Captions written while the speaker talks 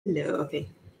Hello. Okay.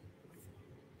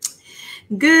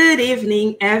 Good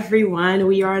evening, everyone.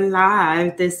 We are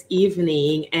live this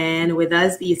evening, and with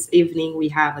us this evening, we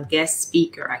have a guest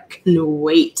speaker. I can't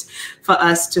wait for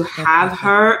us to have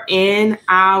her in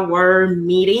our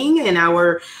meeting, in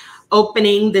our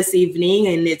opening this evening,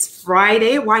 and it's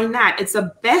Friday. Why not? It's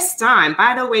the best time.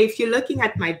 By the way, if you're looking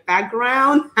at my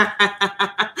background,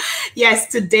 yes,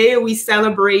 today we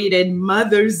celebrated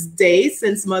Mother's Day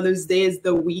since Mother's Day is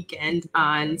the weekend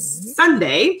on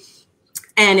Sunday.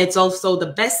 And it's also the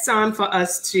best time for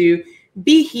us to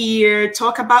be here,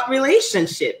 talk about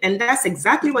relationship. And that's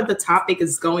exactly what the topic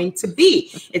is going to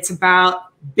be. It's about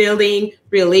building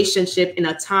relationship in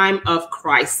a time of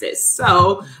crisis.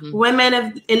 So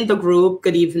women in the group,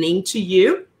 good evening to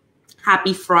you.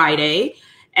 Happy Friday.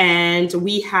 And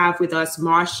we have with us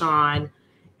Marshaun.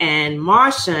 And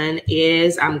Marshaun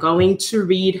is, I'm going to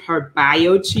read her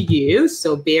bio to you.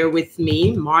 So bear with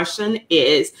me. Marshaun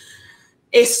is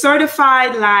a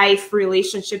certified life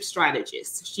relationship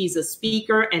strategist. She's a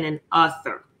speaker and an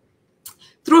author.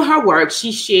 Through her work,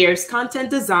 she shares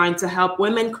content designed to help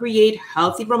women create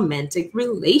healthy romantic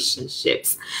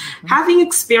relationships. Having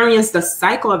experienced the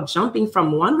cycle of jumping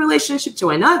from one relationship to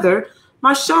another,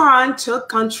 Marshaun took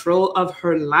control of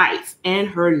her life and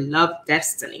her love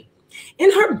destiny.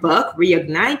 In her book,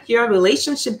 Reignite Your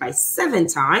Relationship by 7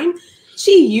 Time,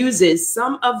 she uses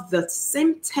some of the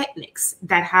same techniques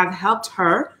that have helped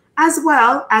her as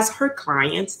well as her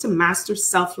clients to master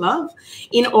self-love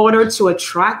in order to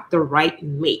attract the right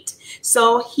mate.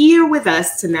 So here with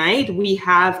us tonight, we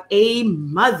have a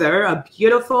mother, a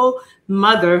beautiful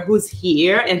mother who's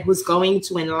here and who's going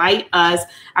to enlighten us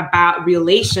about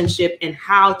relationship and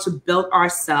how to build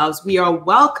ourselves. We are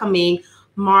welcoming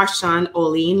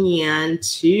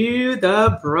MarshaunOlaniyan to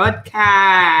the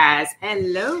broadcast.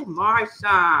 Hello,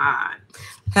 Marshaun.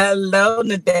 Hello,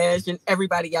 Nadeje, and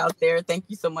everybody out there. Thank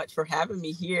you so much for having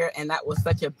me here. And that was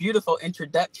such a beautiful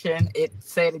introduction. It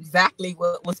said exactly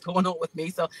what was going on with me.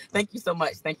 So thank you so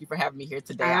much. Thank you for having me here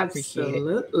today. I appreciate it.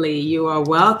 Absolutely. You are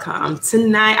welcome.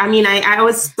 Tonight, I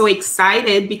was so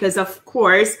excited because, of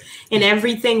course, in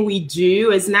everything we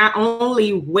do is not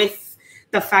only with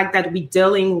the fact that we're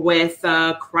dealing with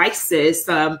a crisis,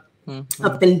 a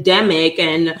pandemic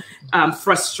and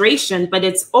frustration, but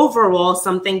it's overall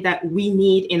something that we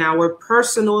need in our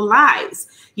personal lives,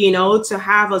 to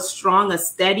have a strong, a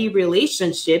steady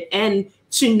relationship and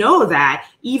to know that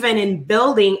even in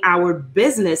building our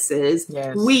businesses,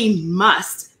 yes, we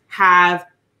must have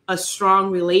a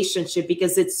strong relationship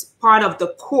because it's part of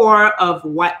the core of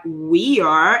what we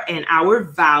are and our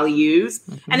values.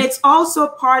 And it's also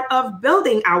part of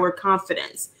building our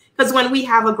confidence. Because when we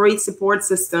have a great support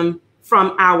system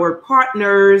from our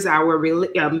partners, our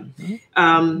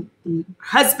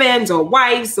husbands or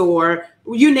wives, or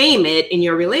you name it in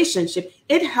your relationship,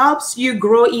 it helps you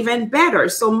grow even better.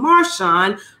 So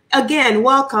Marshaun, again,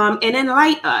 welcome and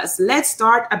enlighten us. Let's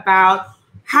start about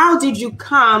how did you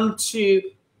come to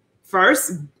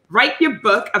first write your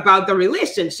book about the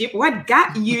relationship? What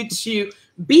got you to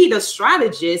be the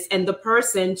strategist and the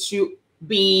person to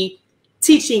be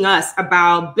teaching us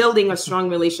about building a strong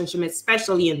relationship,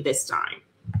 especially in this time?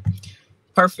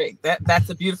 Perfect. That's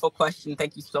a beautiful question.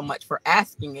 Thank you so much for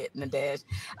asking it, Nadeje.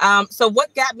 So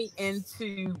what got me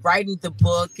into writing the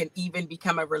book and even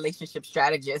become a relationship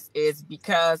strategist is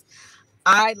because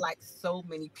I, like so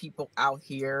many people out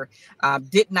here,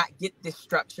 did not get this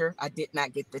structure. I did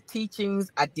not get the teachings.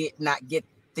 I did not get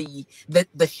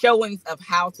the showings of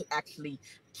how to actually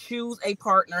choose a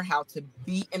partner, how to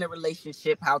be in a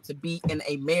relationship, how to be in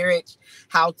a marriage,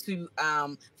 how to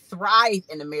thrive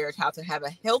in a marriage, how to have a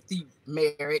healthy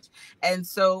marriage. And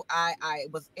so I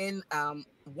was in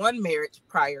one marriage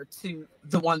prior to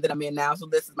the one that I'm in now. So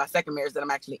this is my second marriage that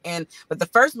I'm actually in. But the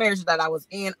first marriage that I was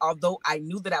in, although I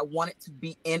knew that I wanted to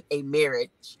be in a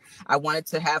marriage, I wanted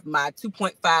to have my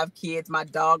 2.5 kids, my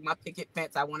dog, my picket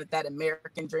fence. I wanted that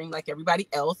American dream like everybody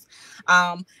else.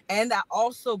 And I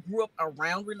also grew up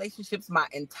around relationships my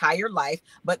entire life,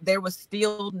 but there was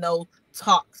still no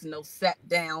talks, no sit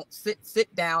down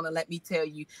and let me tell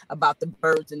you about the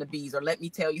birds and the bees, or let me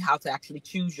tell you how to actually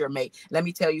choose your mate. Let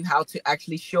me tell you how to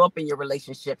actually show up in your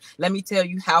relationship. Let me tell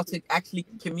you how to actually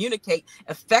communicate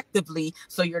effectively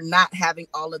so you're not having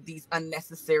all of these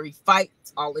unnecessary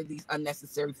fights, all of these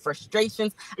unnecessary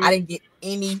frustrations. I didn't get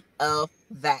any of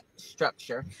that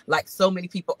structure like so many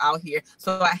people out here.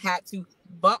 So I had to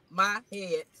bump my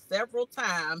head several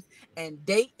times and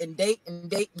date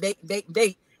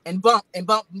and bump and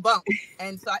bump and bump.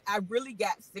 And so I really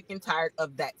got sick and tired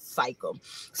of that cycle.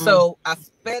 So I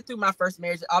sped through my first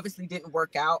marriage. It obviously didn't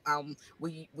work out.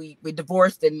 We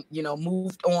divorced and, you know,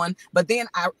 moved on. But then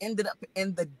I ended up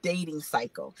in the dating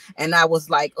cycle. And I was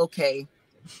like, okay,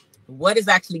 what is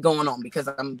actually going on? Because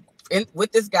I'm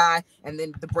with this guy and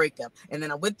then the breakup, and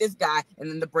then I'm with this guy and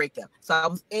then the breakup. So I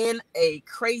was in a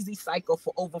crazy cycle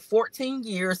for over 14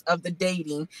 years of the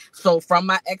dating. So from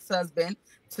my ex-husband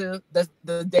to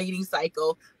the dating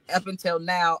cycle up until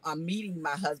now, I'm meeting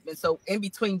my husband. So in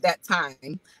between that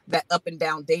time, that up and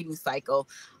down dating cycle,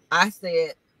 I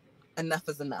said, enough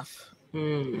is enough.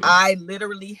 I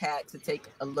literally had to take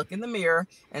a look in the mirror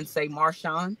and say,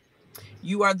 Marshaun,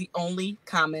 you are the only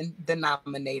common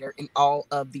denominator in all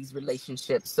of these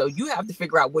relationships. So you have to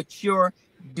figure out what you're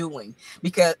doing.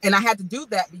 And I had to do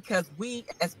that because we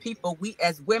as people, we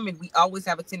as women, we always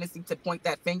have a tendency to point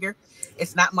that finger.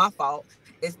 It's not my fault.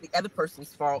 It's the other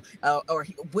person's fault.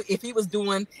 If he was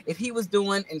doing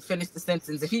and finish the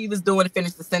sentence, if he was doing and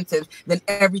finish the sentence, then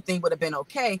everything would have been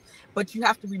okay. But you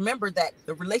have to remember that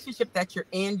the relationship that you're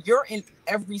in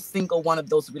every single one of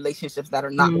those relationships that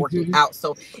are not working out.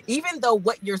 So even though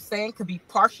what you're saying could be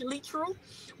partially true,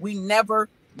 we never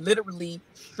literally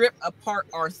strip apart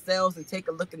ourselves and take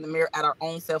a look in the mirror at our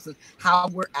own selves and how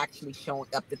we're actually showing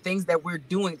up, the things that we're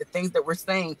doing, the things that we're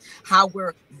saying, how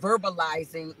we're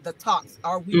verbalizing the talks.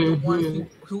 Are we the ones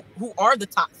who are the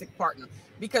toxic partner?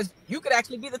 Because you could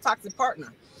actually be the toxic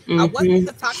partner. I wasn't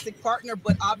the toxic partner,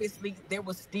 but obviously there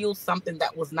was still something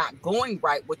that was not going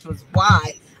right, which was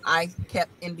why I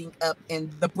kept ending up in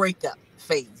the breakup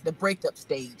phase, the breakup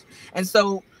stage. And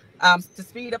so to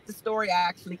speed up the story, I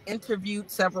actually interviewed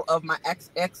several of my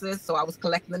exes. So I was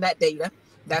collecting that data.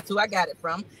 That's who I got it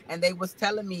from. And they was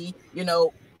telling me, you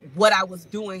know, what I was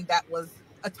doing that was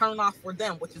a turn off for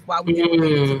them, which is why we didn't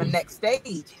make it to the next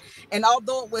stage. And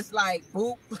although it was like,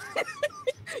 boop,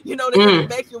 you know, the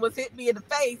information was hitting me in the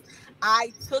face,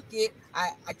 I took it.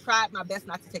 I tried my best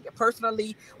not to take it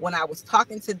personally. When I was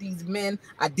talking to these men,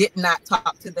 I did not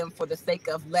talk to them for the sake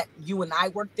of let you and I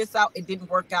work this out. It didn't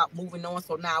work out, moving on.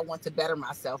 So now I want to better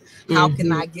myself. How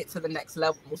can I get to the next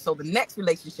level? So the next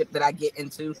relationship that I get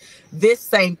into, this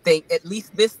same thing, at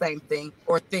least this same thing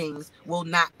or things will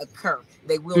not occur.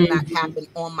 They will not happen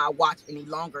on my watch any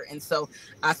longer. And so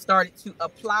I started to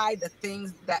apply the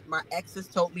things that my exes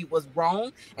told me was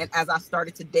wrong. And as I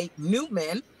started to date new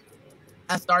men,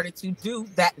 I started to do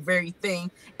that very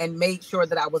thing and made sure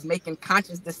that I was making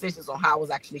conscious decisions on how I was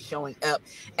actually showing up.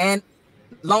 And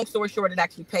long story short, it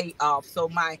actually paid off. So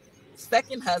my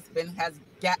second husband has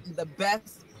gotten the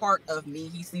best part of me.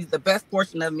 He sees the best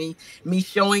portion of me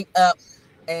showing up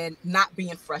and not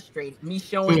being frustrated, me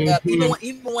showing up,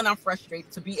 even when I'm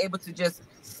frustrated, to be able to just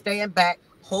stand back,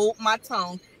 hold my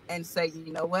tongue and say,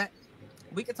 you know what?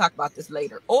 We could talk about this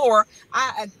later. Or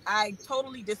I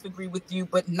totally disagree with you,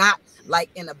 but not like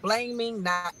in a blaming,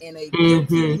 not in a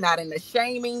guilty, not in a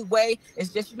shaming way.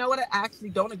 It's just, you know what? I actually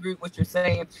don't agree with what you're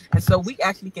saying. And so we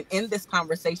actually can end this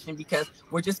conversation because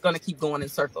we're just going to keep going in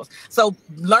circles. So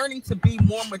learning to be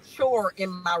more mature in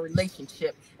my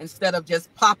relationship instead of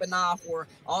just popping off or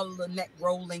all of the neck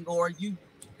rolling or you.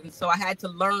 And so I had to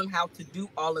learn how to do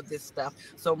all of this stuff.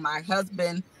 So my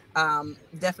husband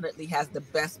definitely has the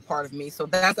best part of me. So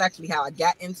that's actually how I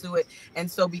got into it. And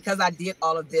so because I did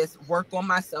all of this work on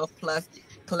myself, plus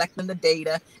collecting the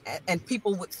data, and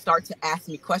people would start to ask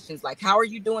me questions like, how are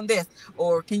you doing this?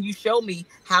 Or can you show me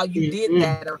how you did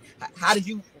that? Or how did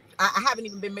you, I haven't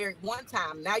even been married one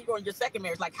time. Now you're on your second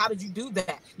marriage. Like, how did you do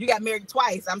that? You got married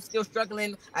twice. I'm still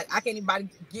struggling. I can't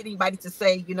get anybody to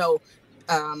say, you know,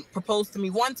 propose to me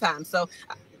one time. So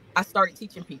I started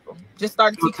teaching people,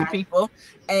 people.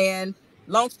 And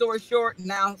long story short,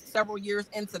 now several years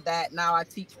into that, now I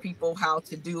teach people how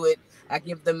to do it. I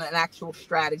give them an actual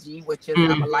strategy, which is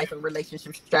I'm a life and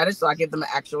relationship strategist. So I give them an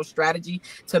actual strategy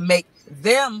to make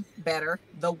them better.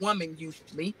 The woman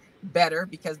usually better,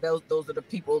 because those are the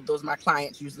people, those are my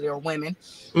clients usually are women.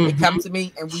 They come to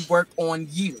me and we work on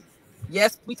you.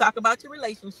 Yes, we talk about your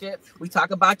relationship. We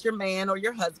talk about your man or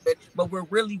your husband, but we're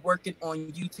really working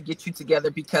on you to get you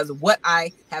together, because what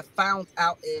I have found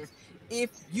out is if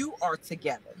you are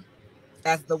together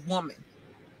as the woman,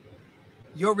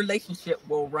 your relationship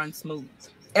will run smooth.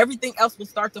 Everything else will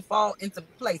start to fall into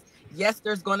place. Yes,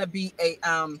 there's going to be a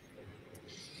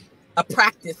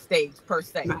practice stage per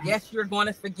se. Yes, you're going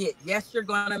to forget. Yes, you're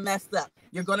going to mess up.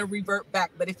 You're going to revert back.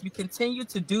 But if you continue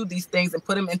to do these things and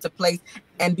put them into place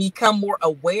and become more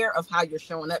aware of how you're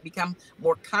showing up, become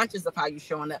more conscious of how you're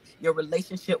showing up, your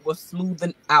relationship will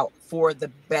smoothen out for the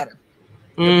better.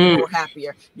 you'll be more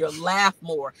happier, you'll laugh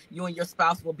more, you and your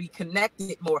spouse will be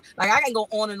connected more. Like, I can go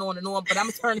on and on and on, but I'm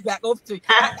gonna turn it back over to you.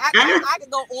 I can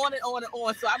go on and on and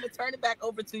on, so I'm gonna turn it back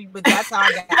over to you. But that's how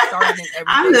I got started in everything.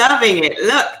 I'm loving it.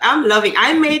 Look, I'm loving.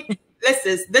 I made this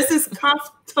is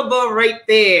comfortable right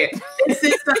there. This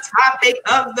is the topic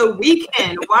of the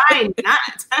weekend. Why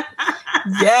not?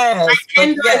 Yes. I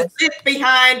can sit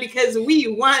behind, because we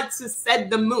want to set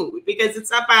the mood, because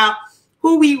it's about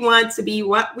who we want to be,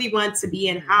 what we want to be,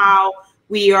 and how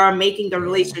we are making the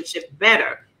relationship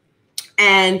better.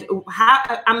 And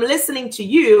how I'm listening to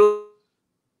you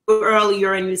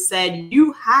earlier, and you said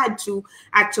you had to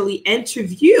actually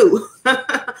interview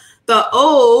the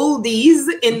oldies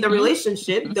in the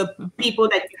relationship, the people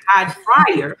that you had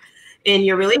prior in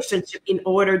your relationship, in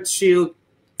order to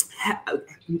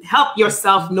help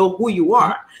yourself know who you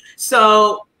are.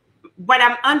 So what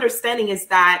I'm understanding is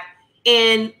that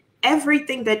in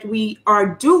everything that we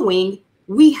are doing,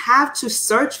 we have to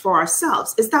search for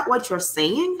ourselves. Is that what you're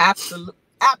saying? Absolutely.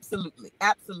 Absolutely.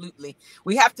 Absolutely.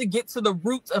 We have to get to the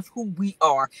roots of who we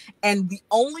are. And the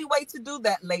only way to do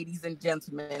that, ladies and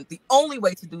gentlemen, the only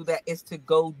way to do that is to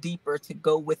go deeper, to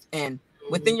go within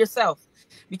yourself,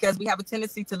 because we have a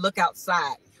tendency to look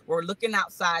outside. We're looking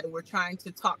outside and we're trying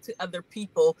to talk to other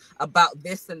people about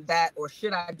this and that, or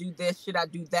should I do this? Should I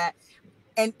do that?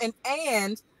 And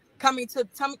coming to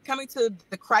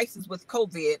the crisis with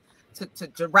COVID,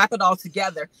 to wrap it all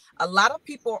together, a lot of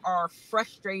people are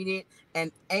frustrated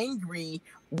and angry.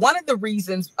 One of the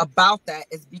reasons about that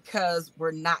is because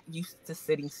we're not used to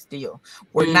sitting still.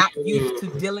 We're not used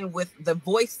to dealing with the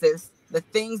voices, the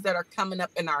things that are coming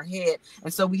up in our head.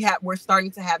 And so we're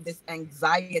starting to have this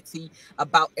anxiety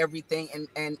about everything,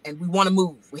 and we want to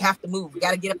move. We have to move. We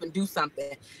got to get up and do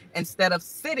something, instead of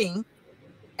sitting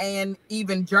and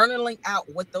even journaling out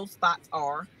what those thoughts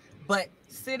are, but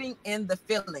sitting in the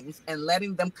feelings and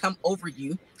letting them come over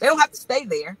you. They don't have to stay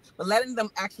there, but letting them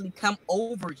actually come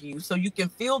over you so you can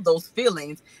feel those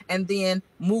feelings and then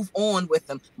move on with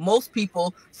them. Most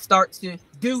people start to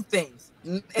do things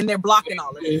and they're blocking all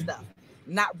of this stuff,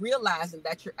 not realizing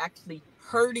that you're actually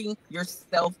hurting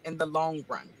yourself in the long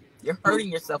run. You're hurting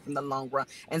yourself in the long run.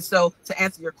 And so, to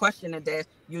answer your question, Nadeje,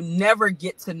 you never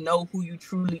get to know who you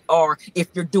truly are if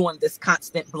you're doing this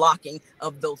constant blocking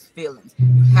of those feelings.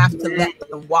 You have to let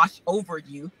them wash over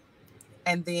you.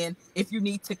 And then if you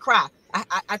need to cry,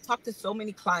 I talk to so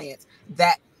many clients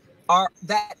that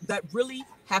really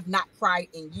have not cried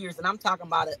in years. And I'm talking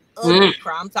about an ugly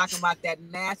cry. I'm talking about that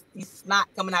nasty snot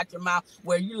coming out your mouth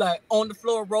where you like on the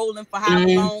floor rolling for how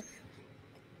long.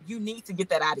 You need to get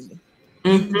that out of you.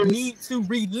 You need to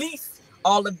release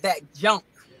all of that junk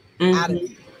out of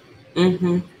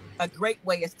you. A great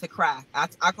way is to cry.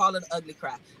 I call it an ugly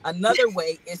cry. Another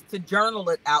way is to journal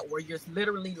it out, where you're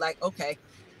literally like, okay,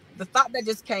 the thought that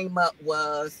just came up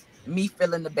was me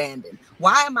feeling abandoned.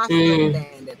 Why am I feeling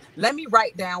abandoned? Let me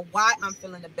write down why I'm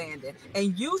feeling abandoned.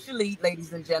 And usually,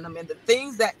 ladies and gentlemen, the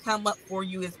things that come up for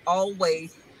you is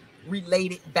always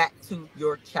related back to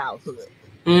your childhood.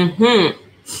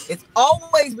 It's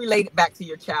always related back to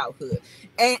your childhood.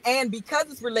 And because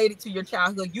it's related to your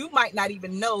childhood, you might not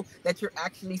even know that you're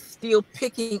actually still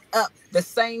picking up the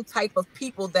same type of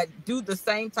people that do the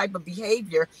same type of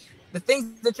behavior. The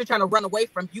things that you're trying to run away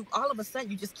from, you all of a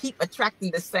sudden you just keep attracting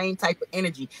the same type of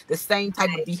energy. The same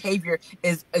type of behavior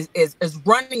is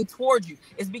running towards you.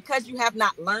 It's because you have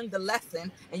not learned the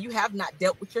lesson and you have not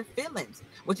dealt with your feelings,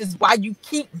 which is why you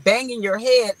keep banging your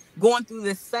head, going through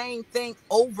the same thing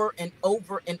over and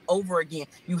over and over again.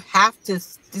 You have to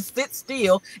sit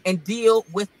still and deal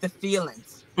with the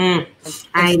feelings. And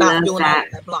I stop love doing that.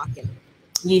 all that blocking.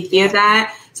 You hear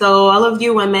that? So all of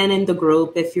you women in the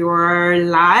group, if you're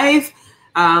live,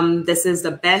 this is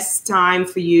the best time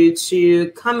for you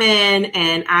to come in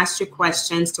and ask your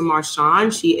questions to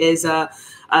Marshaun. She is a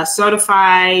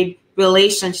certified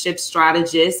relationship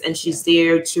strategist, and she's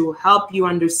there to help you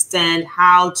understand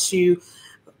how to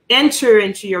enter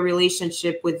into your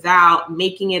relationship without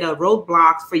making it a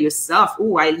roadblock for yourself.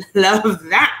 Ooh, I love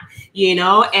that,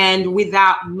 and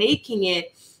without making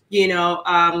it,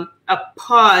 a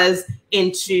pause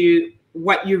into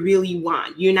what you really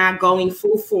want. You're not going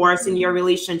full force in your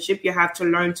relationship. You have to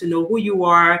learn to know who you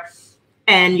are,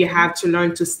 and you have to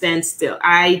learn to stand still.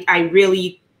 I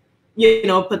really,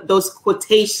 put those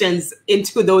quotations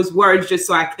into those words just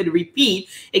so I could repeat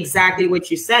exactly what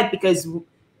you said, because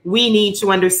we need to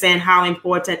understand how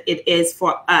important it is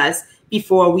for us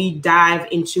before we dive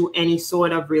into any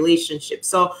sort of relationship.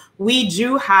 So we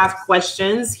do have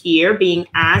questions here being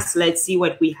asked. Let's see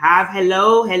what we have.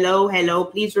 Hello, hello, hello.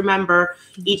 Please remember,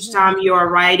 each time you are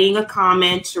writing a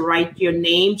comment, to write your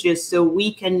name just so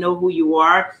we can know who you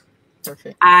are.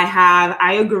 Perfect.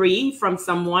 I agree from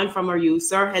someone, from a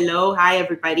user. Hello, hi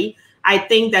everybody. I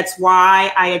think that's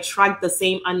why I attract the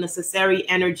same unnecessary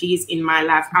energies in my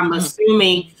life. I'm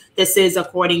assuming this is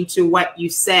according to what you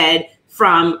said,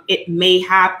 from it may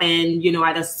happen,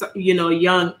 at a,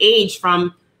 young age,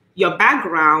 from your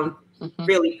background,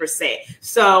 really, per se.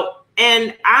 So,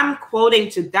 and I'm quoting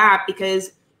to that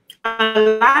because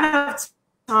a lot of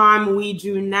time we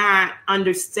do not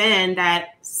understand that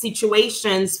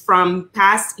situations from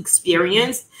past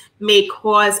experience may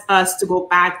cause us to go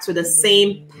back to the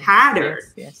same pattern.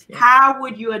 Yes. How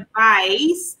would you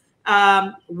advise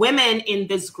women in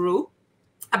this group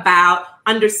about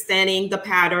understanding the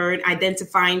pattern,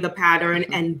 identifying the pattern,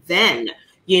 and then,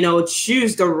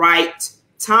 choose the right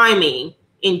timing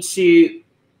into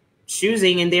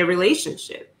choosing in their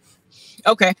relationship?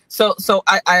 Okay, so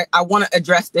I want to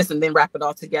address this and then wrap it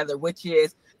all together, which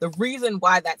is the reason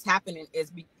why that's happening is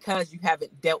because you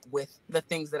haven't dealt with the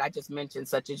things that I just mentioned,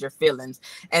 such as your feelings,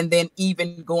 and then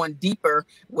even going deeper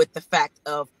with the fact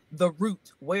of the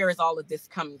root. Where is all of this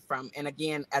coming from? And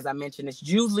again, as I mentioned, it's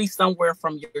usually somewhere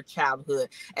from your childhood.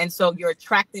 And so you're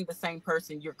attracting the same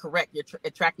person. You're correct. You're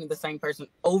attracting the same person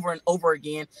over and over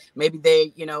again. Maybe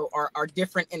they, are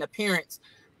different in appearance,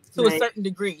 to a certain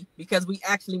degree, because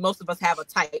most of us have a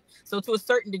type. So to a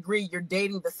certain degree, you're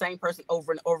dating the same person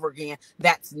over and over again.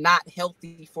 That's not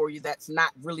healthy for you. That's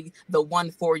not really the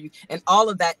one for you. And all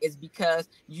of that is because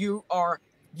you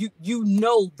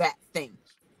know that thing.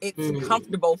 It's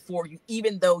comfortable for you,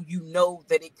 even though you know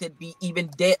that it could be even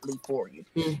deadly for you.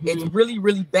 It's really,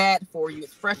 really bad for you.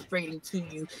 It's frustrating to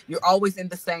you. You're always in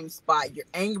the same spot. You're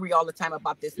angry all the time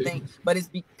about this thing, but it's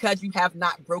because you have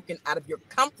not broken out of your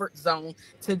comfort zone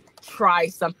to try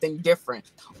something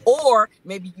different. Or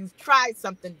maybe you've tried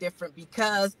something different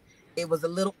because it was a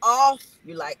little off.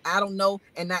 You're like, I don't know.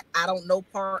 And that I don't know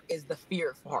part is the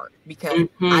fear part, because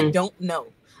I don't know.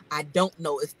 I don't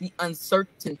know. It's the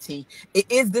uncertainty.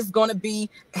 Is this going to be,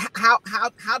 how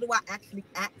do I actually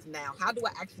act now? How do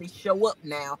I actually show up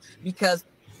now? Because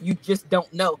you just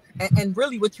don't know. And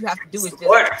really what you have to do is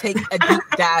just take a deep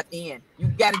dive in. You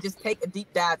got to just take a deep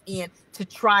dive in to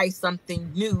try something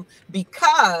new,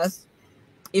 because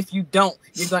if you don't,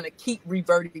 you're going to keep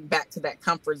reverting back to that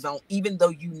comfort zone, even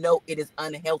though you know it is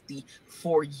unhealthy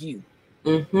for you.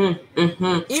 Even though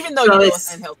you know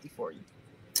it's unhealthy for you.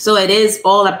 So it is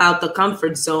all about the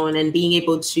comfort zone and being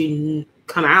able to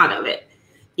come out of it,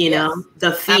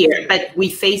 the fear. Absolutely. But we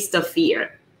face the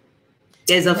fear.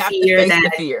 There's a fear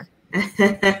that. The fear.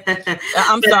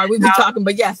 I'm sorry, we've been talking,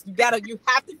 but yes, you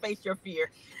have to face your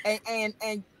fear,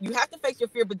 and you have to face your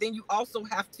fear. But then you also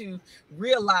have to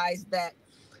realize that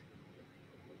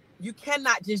you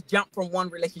cannot just jump from one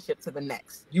relationship to the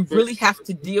next. You really have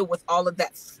to deal with all of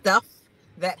that stuff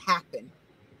that happened.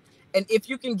 And if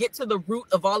you can get to the root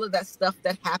of all of that stuff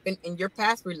that happened in your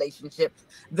past relationship,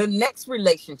 the next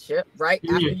relationship, right,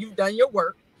 after you've done your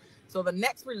work, so the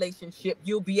next relationship,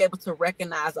 you'll be able to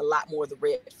recognize a lot more of the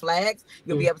red flags.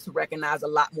 You'll be able to recognize a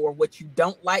lot more of what you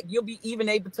don't like. You'll be even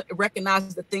able to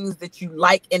recognize the things that you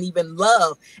like and even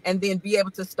love, and then be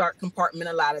able to start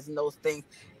compartmentalizing those things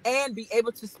and be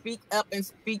able to speak up and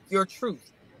speak your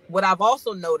truth. What I've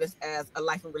also noticed as a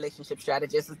life and relationship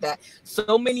strategist is that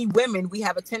so many women, we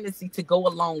have a tendency to go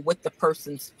along with the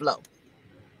person's flow.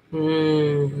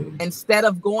 Instead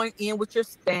of going in with your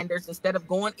standards, instead of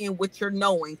going in with your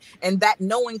knowing, and that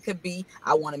knowing could be,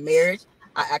 I want a marriage,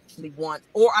 I actually want,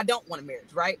 or I don't want a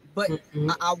marriage, right? But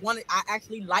I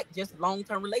actually like just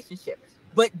long-term relationship.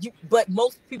 But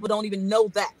most people don't even know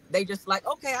that. They just like,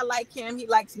 okay, I like him, he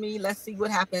likes me, let's see what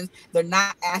happens. They're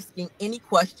not asking any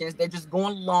questions. They're just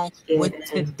going along with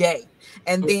today,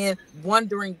 and then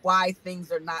wondering why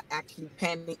things are not actually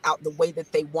panning out the way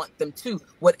that they want them to.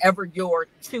 Whatever your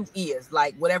two is,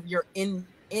 like whatever your end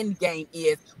game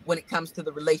is when it comes to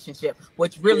the relationship,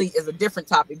 which really is a different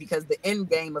topic, because the end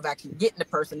game of actually getting the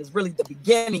person is really the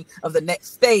beginning of the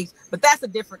next stage. But that's a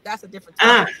different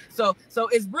topic. So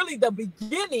it's really the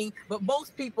beginning, but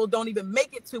most people don't even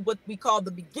make it to what we call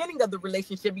the beginning of the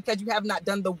relationship, because you have not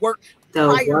done the work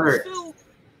prior to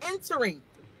entering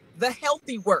the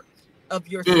healthy work of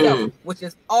yourself, which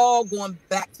is all going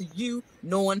back to you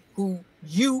knowing who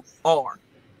you are.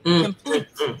 Complete.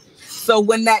 So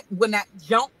when that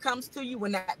junk comes to you,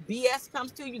 when that BS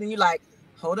comes to you, then you're like,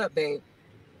 hold up, babe,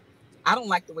 I don't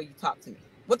like the way you talk to me.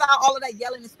 without all of that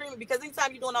yelling and screaming, because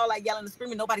anytime you're doing all that yelling and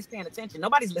screaming, nobody's paying attention.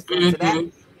 Nobody's listening to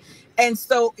that. And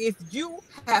so if you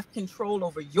have control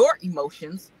over your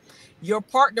emotions, your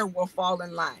partner will fall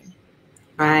in line.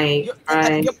 Right.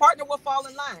 Your partner will fall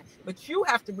in line, but you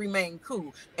have to remain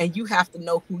cool and you have to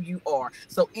know who you are.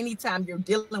 So anytime you're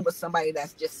dealing with somebody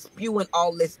that's just spewing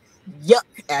all this yuck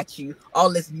at you,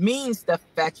 all this mean stuff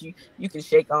at you, you can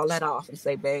shake all that off and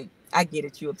say, babe, I get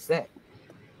it. You upset.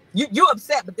 You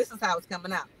upset, but this is how it's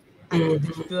coming out. I get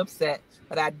that you're upset,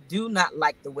 but I do not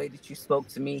like the way that you spoke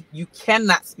to me. You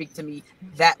cannot speak to me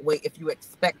that way if you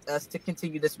expect us to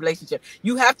continue this relationship.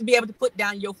 You have to be able to put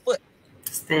down your foot.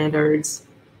 Standards.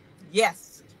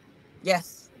 Yes.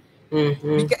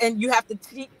 And you have to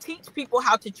teach people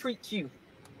how to treat you.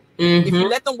 If you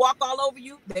let them walk all over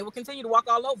you, they will continue to walk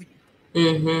all over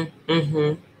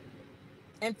you.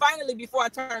 And finally, before I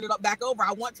turn it back over,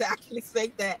 I want to actually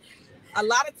say that a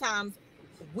lot of times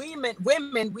women,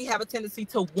 we have a tendency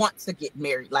to want to get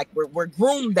married. Like we're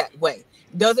groomed that way.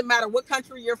 Doesn't matter what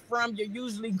country you're from, you're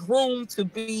usually groomed to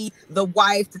be the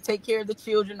wife, to take care of the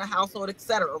children, the household,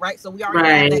 etc. Right? So we already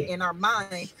have that in our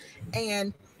mind.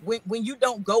 And when you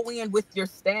don't go in with your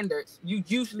standards, you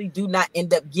usually do not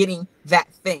end up getting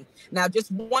that thing. Now,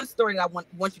 just one story that I want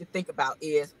you to think about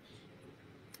is,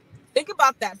 think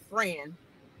about that friend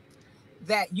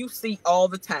that you see all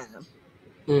the time.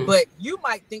 But you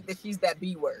might think that she's that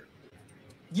B word.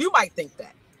 You might think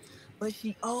that. But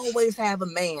she always have a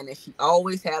man and she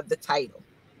always have the title.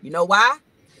 You know why?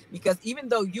 Because even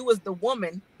though you as the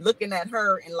woman looking at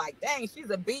her and like, dang, she's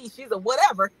a B, she's a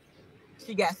whatever,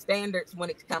 she got standards when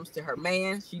it comes to her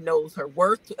man. She knows her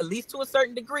worth, at least to a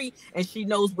certain degree, and she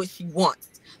knows what she wants.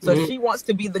 So if she wants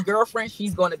to be the girlfriend,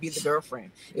 she's going to be the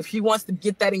girlfriend. If she wants to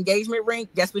get that engagement ring,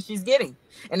 guess what she's getting?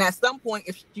 And at some point,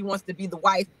 if she wants to be the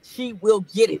wife, she will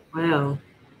get it. Wow.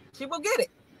 She will get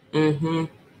it.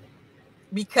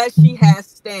 Because she has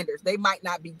standards. They might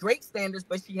not be great standards,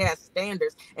 but she has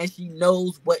standards and she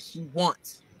knows what she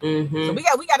wants. So we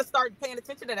got to start paying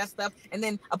attention to that stuff and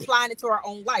then applying it to our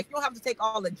own life. You don't have to take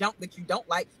all the junk that you don't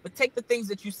like, but take the things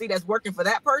that you see that's working for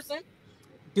that person.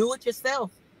 Do it yourself,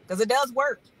 because it does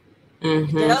work.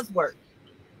 It does work.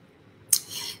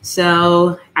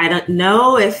 So I don't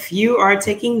know if you are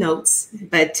taking notes,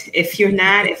 but if you're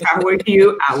not, if I were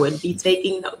you, I would be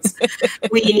taking notes.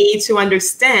 We need to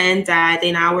understand that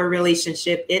in our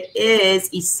relationship, it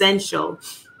is essential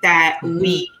that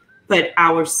we put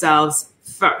ourselves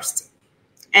first.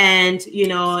 And, you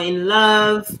know, in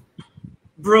love,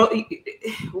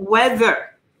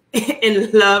 whether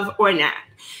in love or not,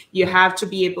 you have to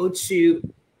be able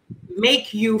to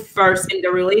make you first in the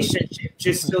relationship,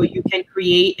 just so you can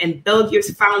create and build your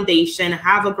foundation,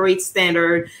 have a great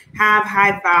standard, have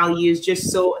high values,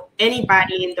 just so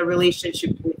anybody in the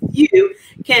relationship with you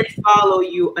can follow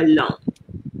you alone.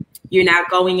 You're not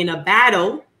going in a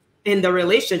battle in the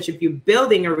relationship, you're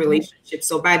building a relationship.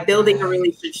 So by building a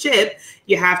relationship,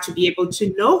 you have to be able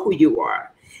to know who you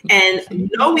are. And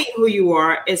knowing who you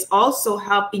are is also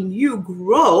helping you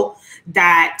grow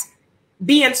that,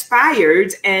 be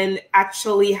inspired and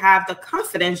actually have the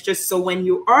confidence, just so when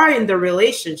you are in the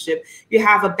relationship, you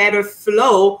have a better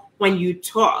flow when you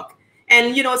talk.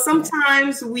 And, you know,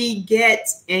 sometimes we get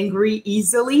angry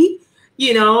easily.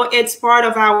 You know, it's part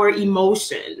of our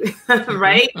emotion,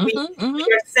 right? We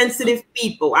are sensitive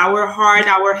people. Our heart,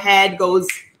 our head goes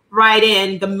right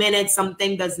in the minute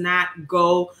something does not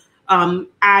go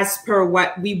as per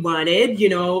what we wanted. You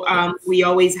know, we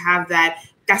always have that.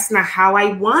 That's not how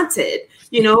I wanted.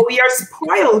 You know, we are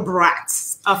spoiled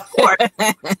brats, of course.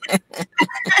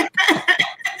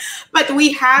 But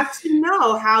we have to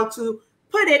know how to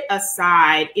put it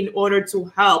aside in order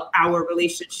to help our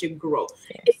relationship grow.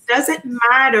 It doesn't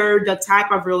matter the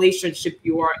type of relationship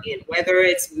you are in, whether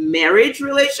it's marriage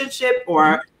relationship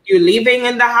or you're living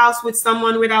in the house with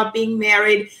someone without being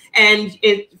married, and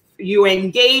if you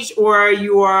engage or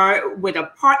you are with a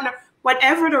partner,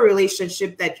 whatever the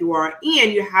relationship that you are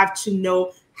in, you have to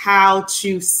know how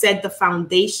to set the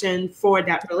foundation for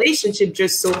that relationship,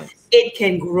 just so it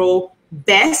can grow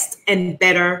best and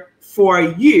better for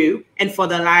you and for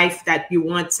the life that you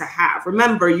want to have.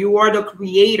 Remember, you are the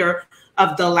creator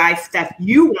of the life that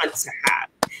you want to have.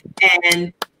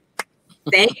 And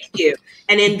thank you.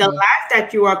 And in the life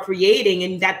that you are creating,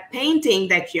 in that painting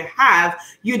that you have,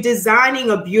 you're designing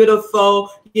a beautiful,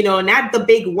 you know, not the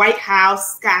big White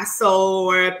House castle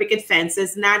or picket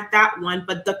fences, not that one,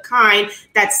 but the kind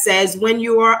that says when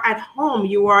you are at home,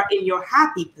 you are in your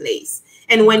happy place.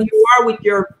 And when you are with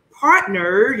your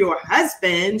partner, your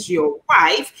husband, your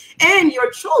wife, and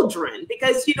your children,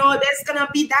 because there's gonna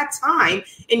be that time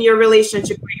in your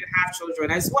relationship where you have children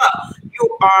as well.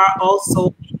 You are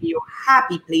also in your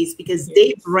happy place because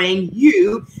they bring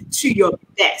you to your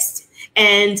best,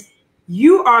 and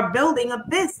you are building a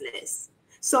business.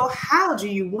 So how do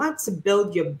you want to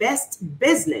build your best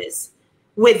business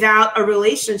without a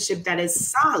relationship that is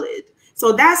solid?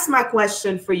 So that's my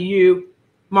question for you,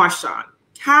 Marshaun.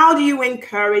 How do you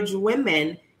encourage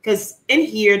women? Because in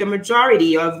here, the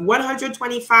majority of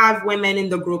 125 women in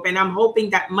the group, and I'm hoping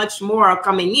that much more are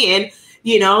coming in,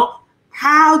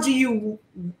 how do you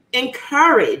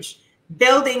encourage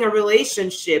building a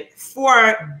relationship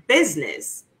for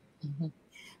business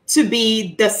to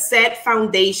be the set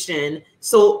foundation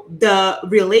so the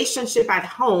relationship at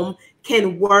home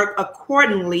can work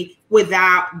accordingly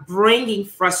without bringing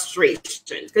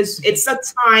frustration? Because it's a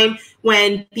time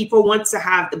when people want to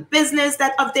have the business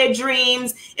of their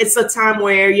dreams. It's a time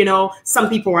where, some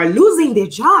people are losing their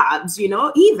jobs,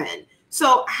 even.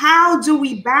 So how do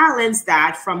we balance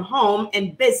that from home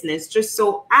and business, just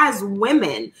so as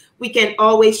women, we can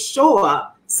always show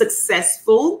up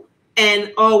successful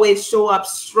and always show up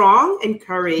strong and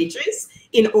courageous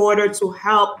in order to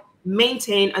help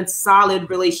maintain a solid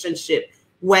relationship,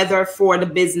 whether for the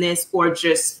business or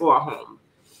just for home?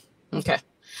 Okay.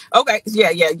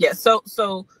 Yeah.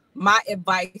 So my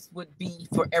advice would be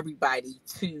for everybody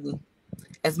to,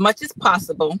 as much as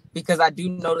possible, because I do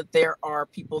know that there are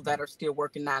people that are still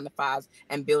working 9 to 5s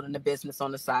and building a business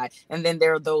on the side. And then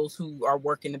there are those who are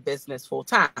working the business full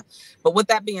time. But with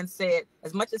that being said,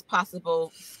 as much as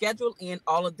possible, schedule in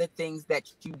all of the things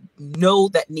that you know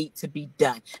that need to be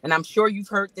done. And I'm sure you've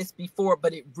heard this before,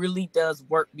 but it really does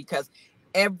work because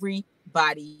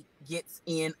everybody gets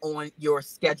in on your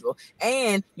schedule,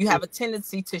 and you have a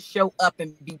tendency to show up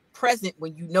and be present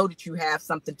when you know that you have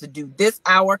something to do this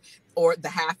hour or the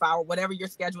half hour, whatever your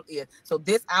schedule is. So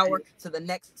this hour to the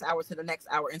next hour to the next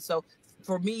hour. And so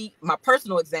for me, my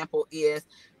personal example is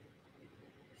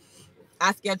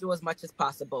I schedule as much as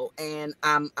possible, and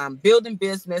I'm building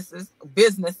businesses,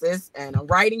 and I'm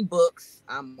writing books.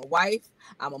 I'm a wife,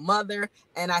 I'm a mother,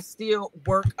 and I still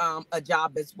work a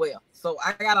job as well. So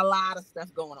I got a lot of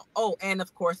stuff going on. Oh, and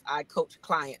of course I coach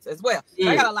clients as well. So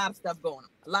I got a lot of stuff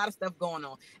going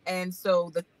on. And so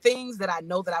the things that I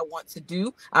know that I want to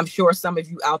do, I'm sure some of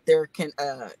you out there can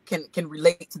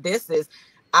relate to this, is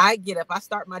I get up, I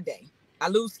start my day. I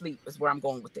lose sleep is where I'm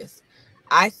going with this.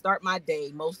 I start my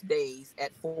day most days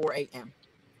at 4 a.m.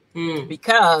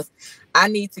 because I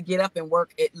need to get up and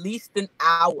work at least an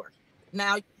hour.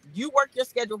 Now, you work your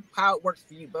schedule how it works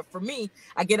for you. But for me,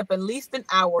 I get up at least an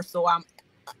hour so I'm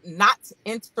not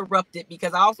interrupted,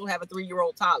 because I also have a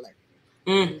 3-year-old toddler.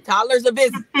 Toddlers are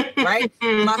busy, right?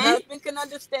 My husband can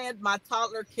understand, my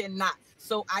toddler cannot.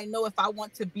 So I know if I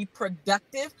want to be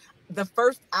productive, the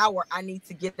first hour I need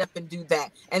to get up and do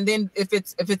that. And then if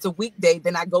it's a weekday,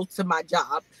 then I go to my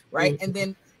job, right? And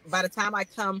then by the time I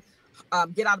come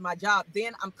get out of my job,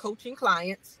 then I'm coaching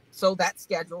clients. So that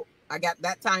schedule, I got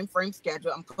that time frame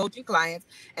schedule. I'm coaching clients.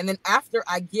 And then after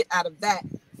I get out of that,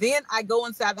 then I go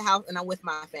inside the house and I'm with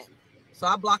my family. So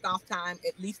I block off time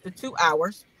at least 2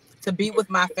 hours to be with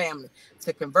my family,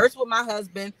 to converse with my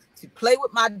husband, to play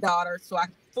with my daughter, so I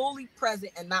fully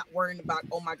present and not worrying about,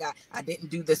 oh my God, I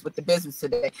didn't do this with the business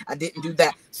today. I didn't do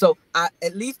that. So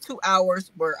at least 2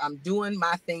 hours where I'm doing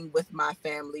my thing with my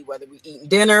family, whether we eat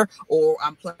dinner or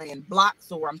I'm playing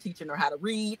blocks or I'm teaching her how to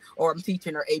read or I'm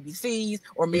teaching her ABCs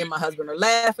or me and my husband are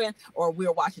laughing or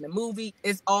we're watching a movie.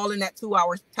 It's all in that 2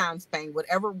 hours time span,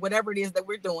 whatever it is that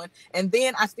we're doing. And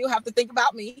then I still have to think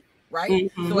about me, right?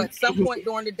 So at some point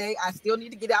during the day, I still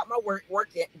need to get out my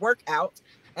workout.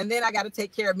 And then I got to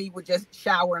take care of me with just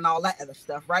shower and all that other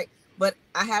stuff, right? But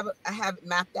I have it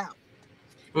mapped out.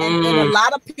 And a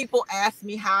lot of people ask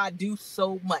me how I do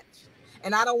so much.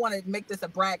 And I don't want to make this a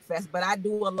brag fest, but I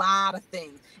do a lot of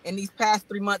things. In these past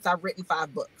 3 months, I've written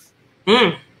 5 books.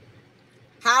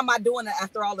 How am I doing it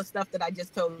after all the stuff that I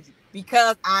just told you?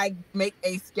 Because I make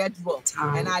a schedule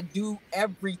and I do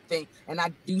everything, and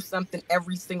I do something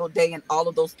every single day in all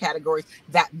of those categories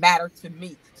that matter to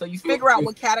me. So you figure out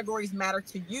what categories matter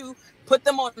to you, put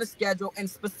them on the schedule, and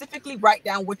specifically write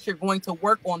down what you're going to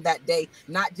work on that day.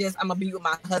 Not just I'm gonna be with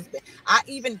my husband. I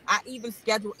even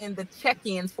schedule in the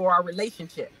check-ins for our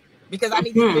relationship. Because I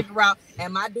need to figure out,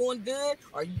 am I doing good?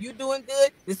 Are you doing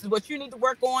good? This is what you need to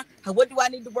work on. What do I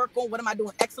need to work on? What am I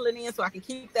doing excellent in so I can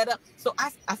keep that up? So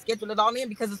I schedule it all in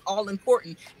because it's all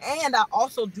important. And I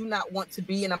also do not want to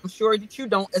be, and I'm sure that you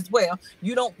don't as well,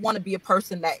 you don't want to be a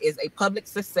person that is a public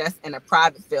success and a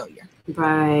private failure.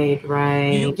 Right.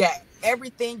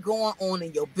 everything going on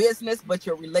in your business, but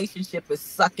your relationship is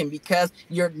sucking because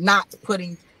you're not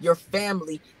putting your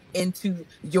family into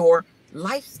your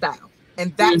lifestyle.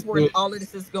 And that's where Mhm. all of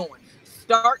this is going.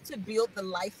 Start to build the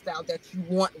lifestyle that you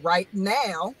want right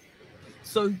now.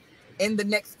 So in the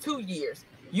next 2 years,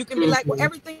 you can be like, well, Mhm.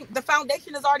 everything, the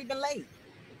foundation has already been laid.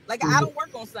 Like, I Mhm. don't work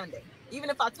on Sunday. Even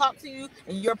if I talk to you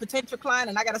and you're a potential client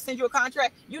and I got to send you a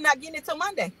contract, you're not getting it till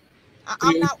Monday.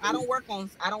 I'm not, I Mhm. don't work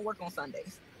on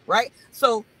Sundays. Right.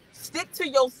 So stick to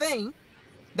your thing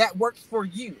that works for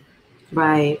you.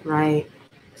 Right, right.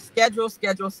 Schedule,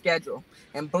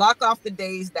 and block off the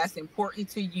days that's important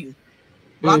to you.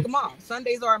 Block Mm. them off.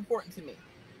 Sundays are important to me.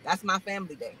 That's my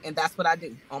family day. And that's what I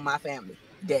do on my family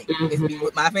day is be Mhm.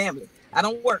 with my family. I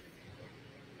don't work.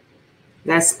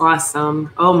 That's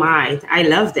awesome. Oh my, I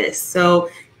love this. So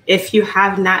if you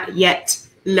have not yet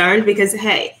learned, because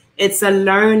hey, it's a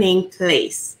learning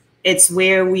place. It's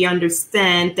where we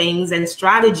understand things and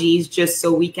strategies just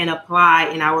so we can apply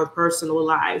in our personal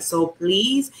lives. So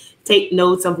please take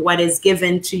notes of what is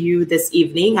given to you this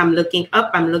evening. I'm looking up,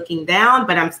 I'm looking down,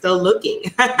 but I'm still looking.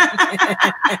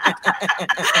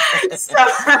 So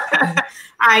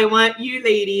I want you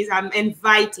ladies, I'm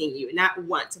inviting you, not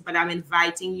want, but I'm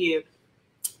inviting you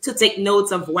to take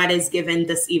notes of what is given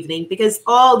this evening, because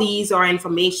all these are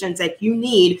information that you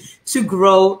need to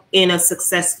grow in a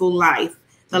successful life,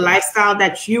 the lifestyle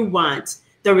that you want,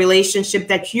 the relationship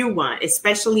that you want,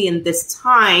 especially in this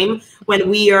time when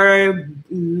we are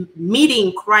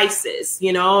meeting crisis.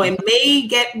 You know, it may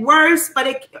get worse,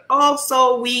 but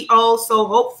we also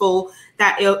hopeful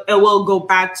that it will go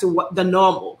back to what the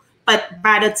normal. But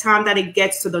by the time that it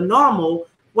gets to the normal,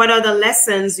 what are the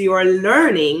lessons you are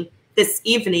learning this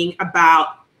evening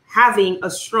about having a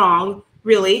strong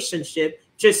relationship,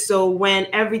 just so when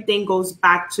everything goes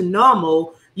back to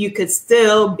normal, you could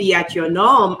still be at your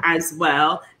norm as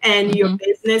well, and your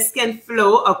business can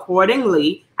flow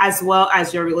accordingly, as well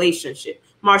as your relationship.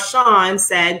 Marshaun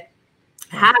said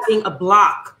having a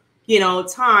block,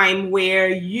 time where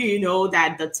you know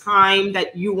that the time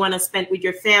that you want to spend with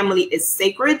your family is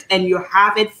sacred and you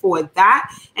have it for that,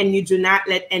 and you do not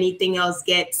let anything else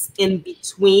get in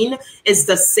between. It's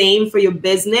the same for your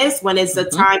business. When it's the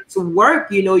time to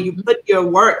work, you put your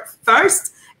work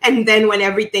first, and then when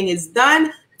everything is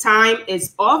done, time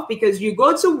is off, because you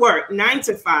go to work 9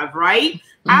 to 5, right?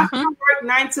 After work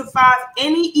 9 to 5,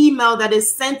 any email that is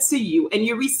sent to you and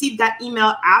you receive that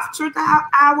email after that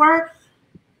hour,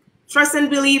 trust and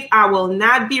believe, I will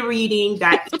not be reading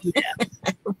that email.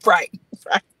 Right.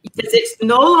 Because it's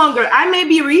no longer, I may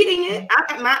be reading it,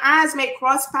 my eyes may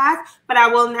cross paths, but I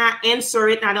will not answer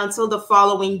it not until the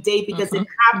following day, because it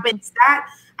happens that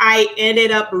I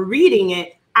ended up reading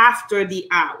it after the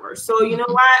hour. So you know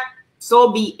what?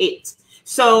 So be it.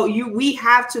 So we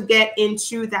have to get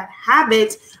into that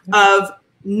habit of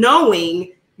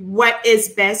knowing what is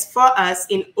best for us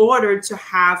in order to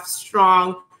have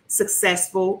strong,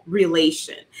 successful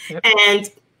relation. And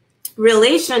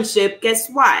relationship, guess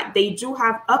what? They do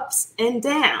have ups and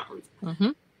downs.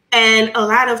 And a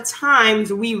lot of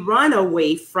times we run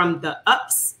away from the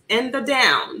ups and the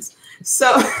downs.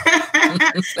 So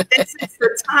this is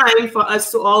the time for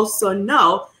us to also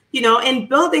know, in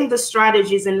building the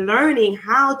strategies and learning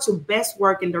how to best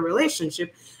work in the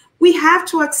relationship, we have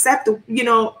to accept,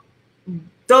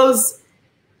 those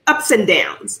ups and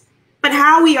downs. But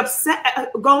how we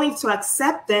going to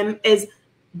accept them is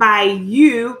by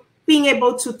you being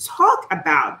able to talk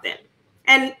about them.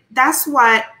 And that's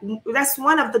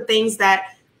one of the things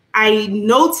that I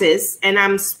notice, and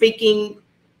I'm speaking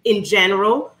in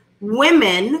general.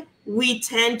 Women, we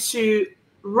tend to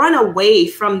run away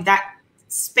from that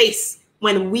space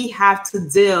when we have to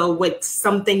deal with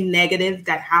something negative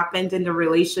that happened in the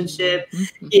relationship,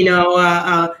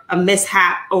 a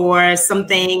mishap or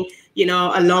something,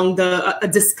 along a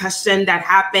discussion that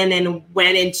happened and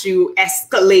went into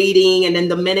escalating. And then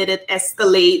the minute it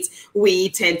escalates, we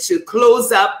tend to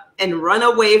close up and run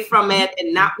away from it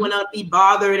and not want to be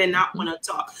bothered and not want to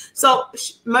talk. So,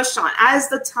 Marshaun, as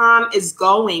the time is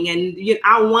going, and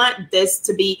I want this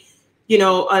to be,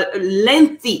 a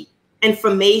lengthy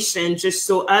information, just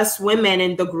so us women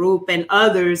in the group and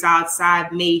others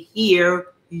outside may hear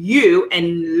you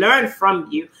and learn from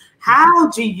you. How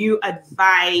do you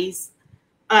advise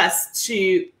us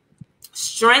to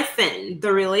strengthen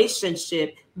the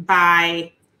relationship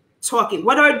by talking?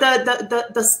 What are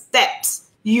the steps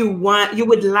you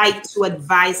would like to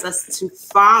advise us to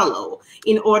follow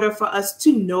in order for us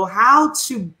to know how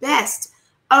to best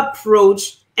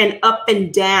approach an up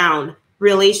and down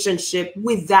relationship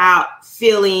without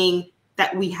feeling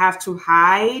that we have to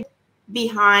hide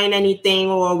behind anything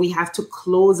or we have to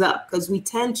close up, because we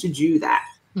tend to do that.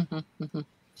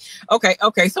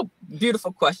 Okay. So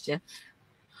beautiful question.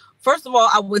 First of all,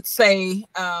 I would say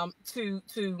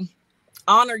to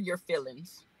honor your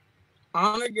feelings.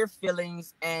 Honor your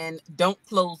feelings and don't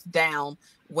close down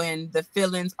when the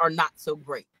feelings are not so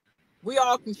great. We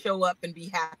all can show up and be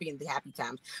happy in the happy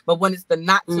times, but when it's the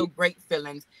not so great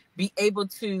feelings, be able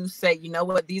to say, you know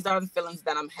what, these are the feelings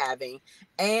that I'm having,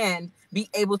 and be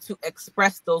able to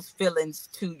express those feelings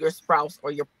to your spouse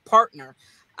or your partner,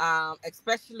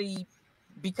 especially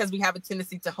because we have a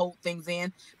tendency to hold things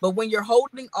in. But when you're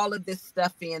holding all of this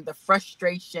stuff in, the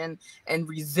frustration and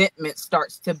resentment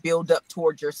starts to build up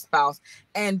towards your spouse.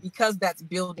 And because that's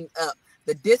building up,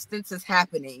 the distance is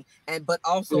happening, but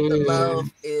also the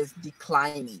love is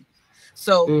declining.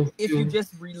 So if you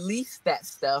just release that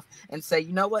stuff and say,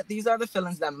 you know what, these are the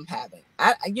feelings that I'm having.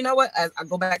 You know what, as I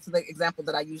go back to the example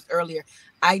that I used earlier,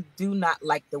 I do not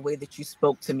like the way that you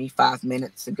spoke to me 5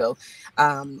 minutes ago.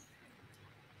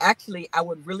 Actually, I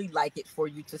would really like it for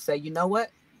you to say, you know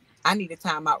what, I need a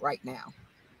timeout right now.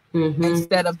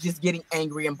 Instead of just getting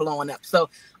angry and blowing up. So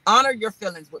honor your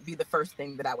feelings would be the first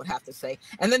thing that I would have to say.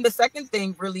 And then the second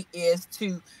thing really is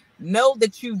to know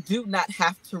that you do not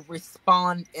have to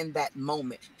respond in that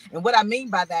moment. And what I mean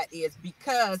by that is,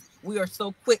 because we are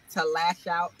so quick to lash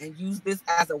out and use this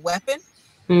as a weapon,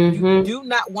 you do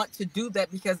not want to do that,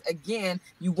 because again,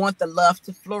 you want the love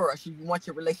to flourish. You want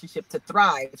your relationship to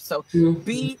thrive. So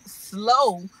be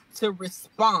slow to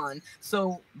respond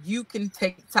so you can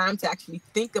take time to actually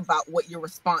think about what your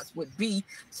response would be.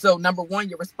 So number one,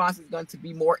 your response is going to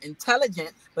be more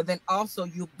intelligent, but then also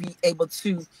you'll be able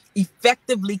to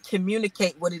effectively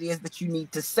communicate what it is that you need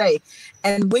to say.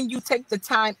 And when you take the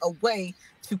time away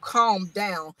to calm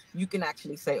down, you can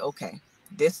actually say, okay,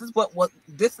 this is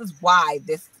why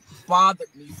this bothered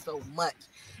me so much.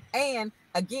 And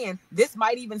again, this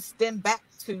might even stem back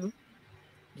to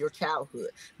your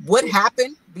childhood. What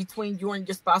happened between you and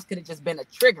your spouse could have just been a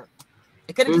trigger.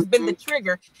 It could have just been the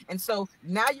trigger. And so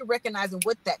now you're recognizing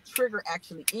what that trigger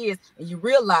actually is. And you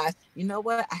realize, you know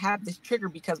what? I have this trigger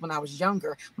because when I was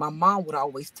younger, my mom would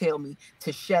always tell me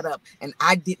to shut up. And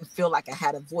I didn't feel like I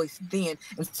had a voice then.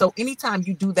 And so anytime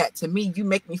you do that to me, you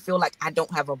make me feel like I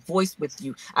don't have a voice with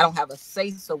you. I don't have a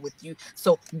say-so with you.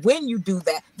 So when you do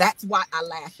that, that's why I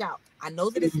lash out. I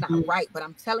know that it's not right, but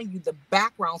I'm telling you the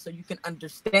background so you can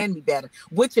understand me better,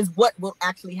 which is what will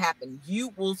actually happen.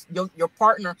 Your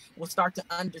partner will start to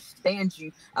understand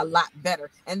you a lot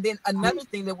better. And then another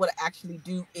thing that would actually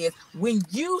do is when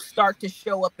you start to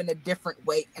show up in a different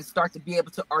way and start to be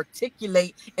able to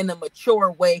articulate in a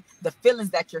mature way the feelings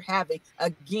that you're having,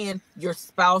 again, your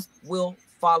spouse will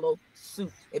follow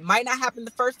suit. It might not happen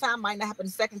the first time, might not happen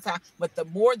the second time, but the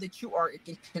more that you are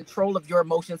in control of your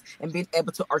emotions and being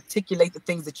able to articulate the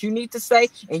things that you need to say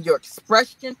in your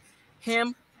expression,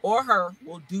 him or her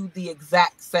will do the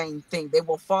exact same thing. They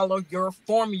will follow your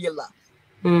formula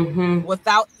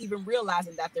without even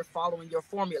realizing that they're following your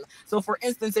formula. So for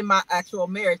instance, in my actual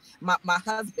marriage, my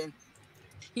husband,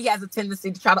 he has a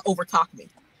tendency to try to overtalk me.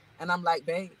 And I'm like,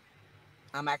 babe,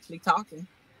 I'm actually talking.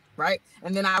 Right.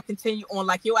 And then I'll continue on,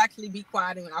 like he'll actually be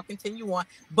quiet and I'll continue on.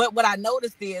 But what I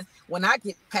noticed is when I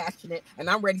get passionate and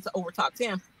I'm ready to overtalk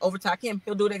him,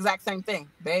 he'll do the exact same thing.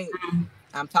 Babe,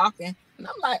 I'm talking. And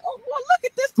I'm like, oh, well, look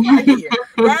at this right here.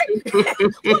 Right.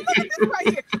 Well, look at this right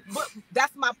here. But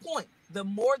that's my point. The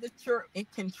more that you're in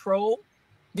control,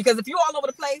 because if you're all over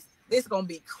the place, it's going to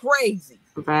be crazy.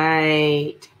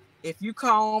 Right. If you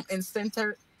calm and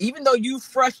center, even though you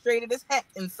frustrated as heck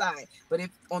inside, but if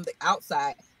on the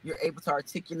outside, you're able to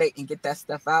articulate and get that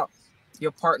stuff out,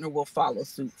 your partner will follow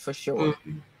suit for sure.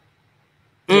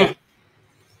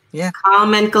 Yeah.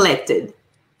 Calm and collected.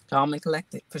 Calm and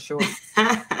collected for sure.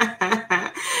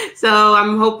 So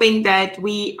I'm hoping that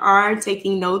we are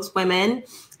taking notes, women.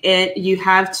 You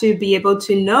have to be able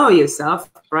to know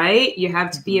yourself, right? You have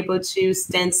to be able to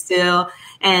stand still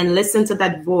and listen to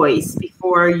that voice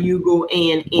before you go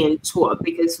in and talk,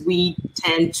 because we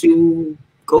tend to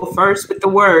go first with the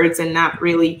words and not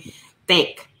really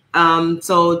think.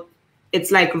 So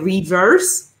it's like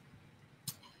reverse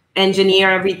engineer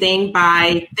everything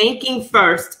by thinking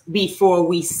first before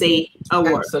we say a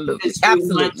word. Absolutely. Because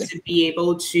you want to be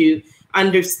able to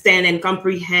understand and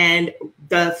comprehend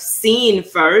the scene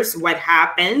first, what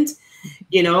happened,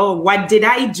 you know, what did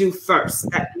I do first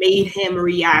that made him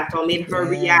react or made her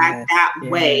react that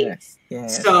way.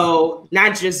 So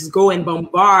not just go and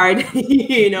bombard,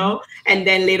 you know, and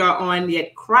then later on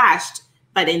get crashed,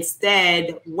 but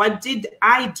instead, what did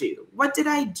I do? What did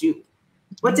I do?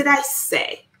 What did I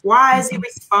say? Why is he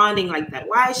responding like that?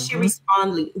 Why is she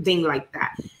responding like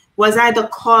that? Was I the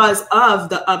cause of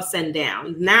the ups and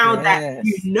downs? Now that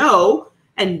you know,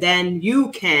 and then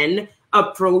you can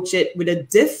approach it with a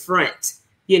different,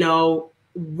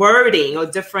 wording or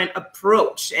different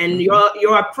approach. And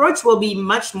your approach will be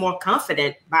much more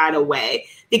confident, by the way,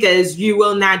 because you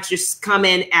will not just come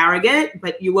in arrogant,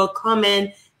 but you will come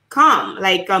in calm.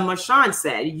 Like Marshaun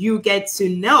said, you get to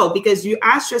know because you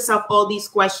ask yourself all these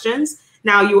questions.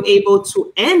 Now you're able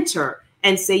to enter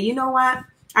and say, you know what?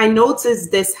 I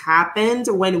noticed this happened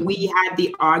when we had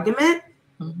the argument.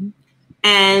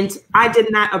 And I did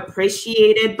not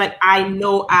appreciate it, but I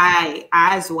know I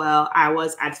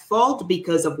was at fault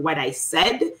because of what I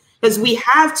said. Because we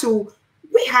have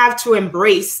to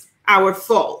embrace our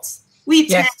faults. We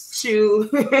tend to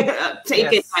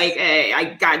take it like, hey,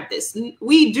 I got this.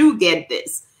 We do get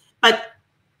this, but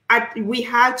we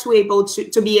have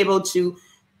to be able to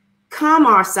calm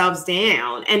ourselves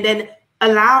down and then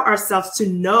allow ourselves to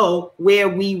know where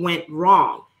we went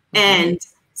wrong and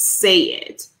say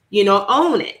it.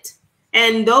 Own it.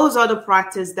 And those are the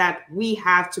practice that we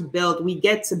have to build. We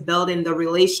get to build in the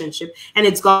relationship, and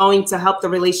it's going to help the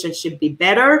relationship be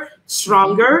better,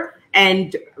 stronger,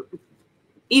 and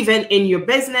even in your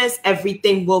business,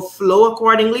 everything will flow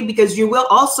accordingly because you will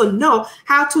also know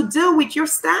how to deal with your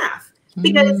staff.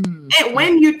 Because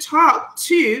when you talk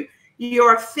to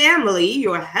your family,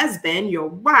 your husband, your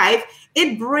wife,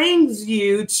 it brings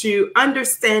you to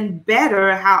understand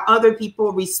better how other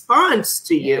people respond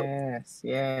to you.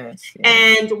 Yes.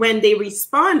 And when they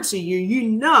respond to you, you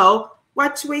know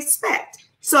what to expect.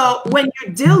 So when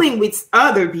you're dealing with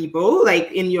other people,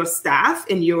 like in your staff,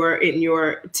 in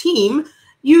your team,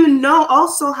 you know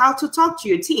also how to talk to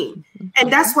your team.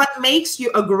 And that's what makes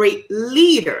you a great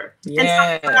leader.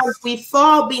 And sometimes we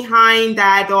fall behind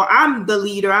that, or I'm the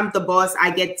leader, I'm the boss,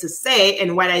 I get to say,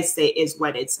 and what I say is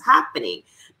what is happening.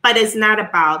 But it's not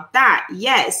about that.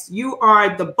 Yes, you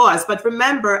are the boss. But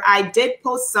remember, I did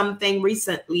post something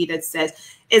recently that says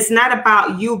it's not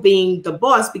about you being the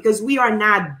boss, because we are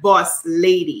not boss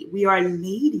lady. We are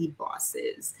lady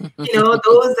bosses.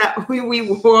 Those that we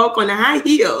walk on high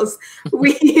heels.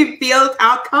 We build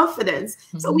our confidence.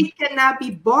 So we cannot be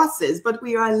bosses, but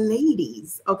we are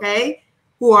ladies, okay,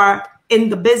 who are in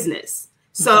the business.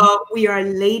 So we are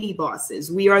lady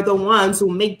bosses. We are the ones who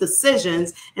make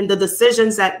decisions, and the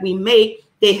decisions that we make,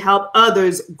 they help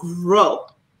others grow.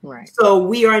 Right. So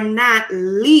we are not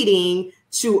leading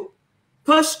to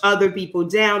push other people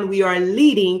down. We are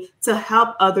leading to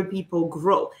help other people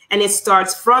grow. And it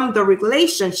starts from the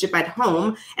relationship at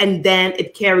home, and then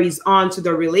it carries on to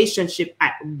the relationship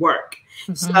at work.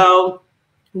 So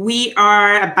we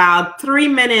are about 3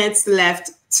 minutes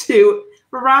left to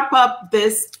wrap up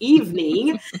this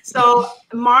evening. So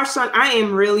Marshaun, I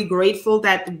am really grateful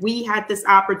that we had this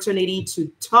opportunity to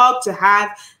talk, to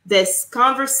have this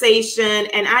conversation.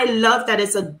 And I love that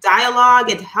it's a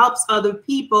dialogue. It helps other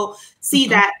people see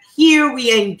that here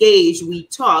we engage, we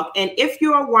talk. And if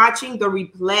you are watching the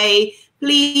replay,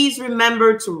 please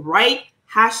remember to write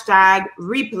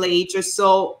 #replay just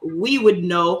so we would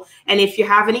know. And if you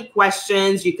have any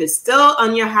questions, you could still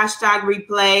on your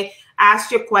 #replay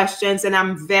ask your questions, and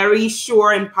I'm very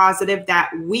sure and positive that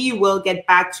we will get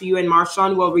back to you, and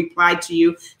Marshaun will reply to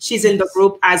you. She's in the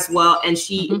group as well, and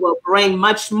she will bring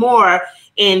much more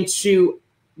into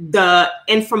the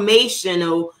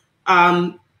informational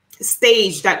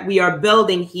stage that we are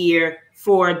building here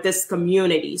for this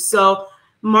community. So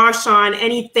Marshaun,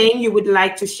 anything you would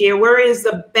like to share? Where is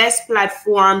the best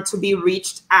platform to be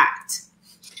reached at?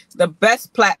 The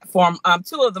best platform,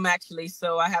 two of them actually.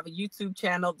 So I have a YouTube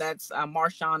channel that's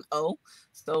MarshaunO.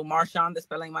 So Marshaun, the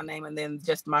spelling my name, and then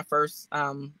just my first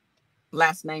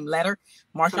last name letter,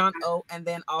 MarshaunO. And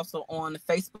then also on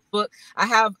Facebook, I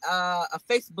have a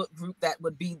Facebook group that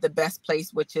would be the best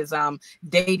place, which is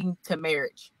Dating to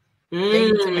Marriage.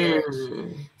 Dating to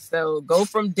marriage. So go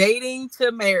from dating to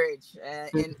marriage,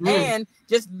 and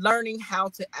just learning how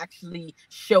to actually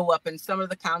show up. And some of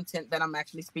the content that I'm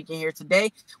actually speaking here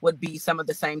today would be some of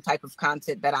the same type of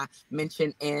content that I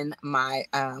mentioned in my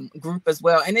group as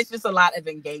well. And it's just a lot of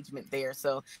engagement there.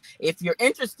 So if you're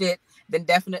interested, then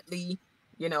definitely,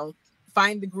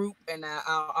 find the group, and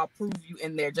I'll prove you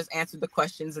in there. Just answer the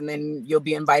questions, and then you'll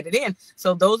be invited in.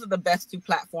 So those are the best two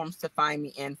platforms to find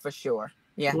me in for sure.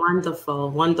 Yeah.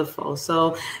 Wonderful.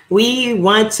 So we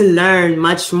want to learn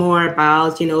much more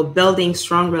about, building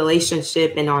strong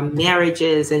relationship in our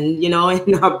marriages and, in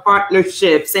our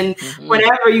partnerships and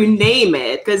whatever you name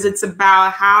it, because it's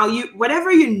about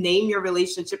whatever you name your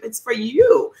relationship, it's for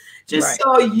you, just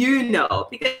so you know,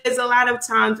 because a lot of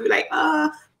times we're like,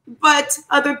 but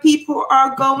other people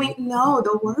are going, no,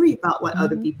 don't worry about what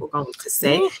other people are going to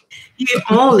say. You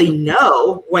only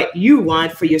know what you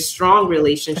want for your strong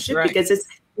relationship, right, because it's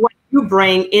what you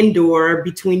bring indoor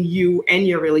between you and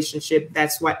your relationship.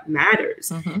 That's what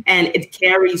matters. And it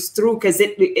carries through, because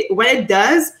what it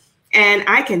does, and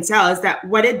I can tell, is that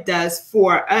what it does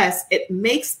for us, it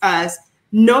makes us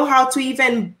know how to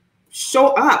even show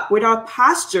up with our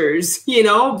postures, you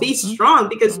know, be strong,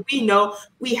 because we know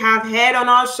we have head on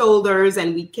our shoulders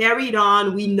and we carried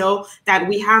on. We know that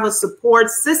we have a support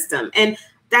system. And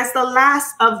that's the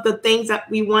last of the things that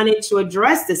we wanted to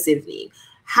address this evening.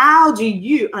 How do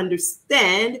you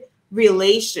understand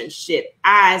relationship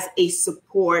as a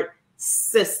support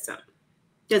system?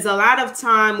 Because a lot of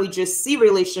time we just see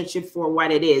relationship for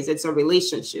what it is. It's a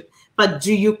relationship. But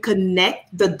do you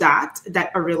connect the dot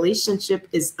that a relationship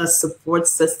is a support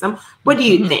system? What do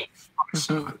you think,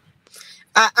 Marshaun?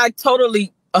 I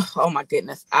totally, oh my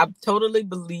goodness. I totally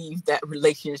believe that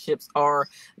relationships are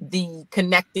the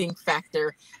connecting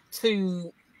factor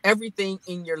to everything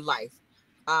in your life,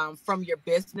 from your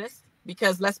business,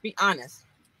 because let's be honest,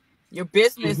 your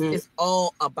business is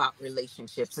all about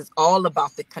relationships. It's all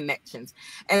about the connections.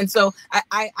 And so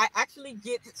I actually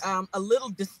get a little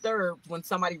disturbed when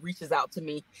somebody reaches out to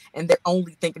me and they're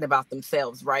only thinking about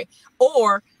themselves, right?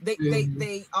 Or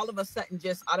they all of a sudden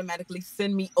just automatically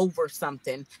send me over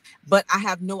something, but I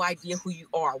have no idea who you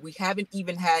are. We haven't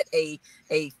even had a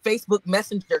Facebook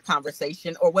Messenger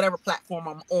conversation or whatever platform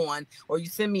I'm on, or you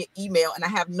send me an email and I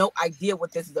have no idea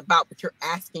what this is about, but you're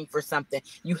asking for something.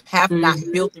 You have not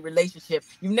built the relationship.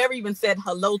 You've never even said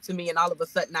hello to me, and all of a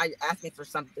sudden now you're asking for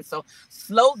something. So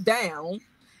slow down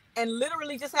and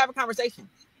literally just have a conversation.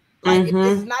 Like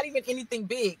it's not even anything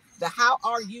big. The how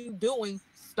are you doing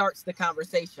starts the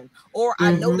conversation. Or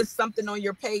I noticed something on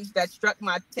your page that struck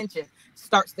my attention,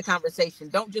 starts the conversation.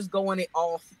 Don't just go on it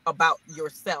all about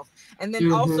yourself. And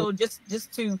then also just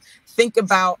to think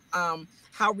about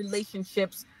how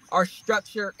relationships are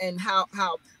structured, and how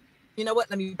you know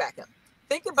what, let me back up.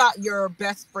 Think about your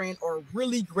best friend or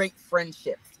really great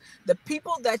friendships. The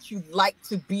people that you like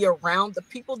to be around, the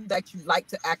people that you like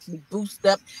to actually boost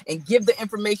up and give the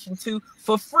information to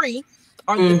for free,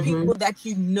 are the people that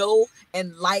you know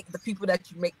and like, the people that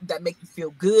make you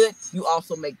feel good. You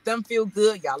also make them feel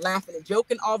good. Y'all laughing and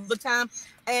joking all the time.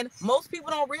 And most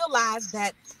people don't realize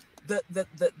that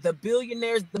the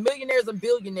billionaires, the millionaires and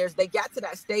billionaires, they got to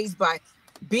that stage by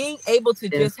being able to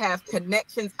just have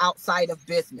connections outside of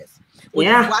business. Which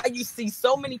is why you see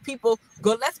so many people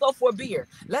go, let's go for a beer,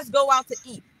 let's go out to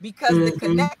eat, because the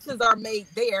connections are made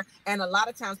there. And a lot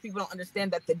of times people don't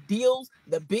understand that the deals,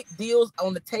 the big deals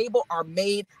on the table, are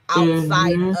made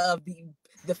outside of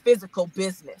the physical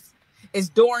business. It's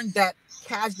during that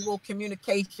casual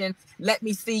communication, let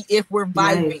me see if we're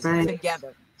vibing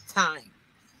together time.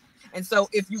 And so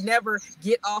if you never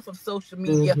get off of social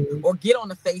media or get on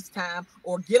a FaceTime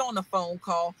or get on a phone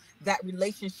call, that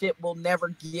relationship will never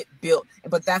get built.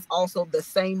 But that's also the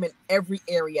same in every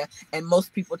area. And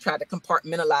most people try to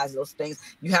compartmentalize those things.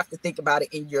 You have to think about it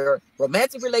in your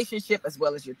romantic relationship, as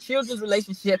well as your children's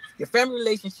relationship, your family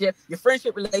relationship, your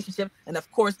friendship relationship, and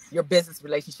of course, your business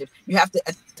relationship. You have to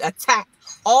attack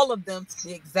all of them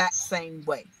the exact same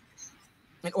way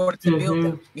in order to build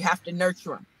them. You have to nurture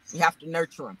them. You have to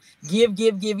nurture them. Give.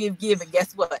 And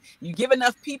guess what? You give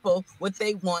enough people what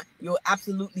they want, you'll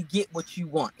absolutely get what you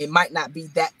want. It might not be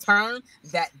that turn,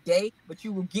 that day, but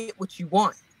you will get what you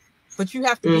want. But you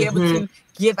have to be able to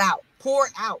give out, pour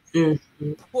it out,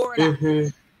 pour it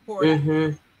out, pour it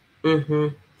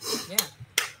out. Yeah.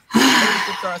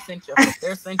 Relationships are essential.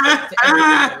 They're essential to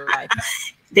everything in life.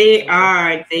 They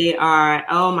are.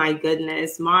 Oh my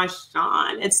goodness,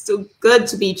 Marshaun, it's too good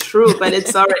to be true, but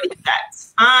it's already that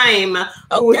time.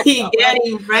 We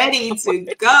getting ready to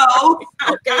go.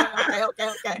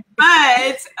 Okay.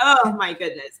 But oh my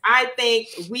goodness, I think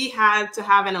we have to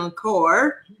have an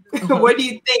encore. What do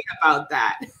you think about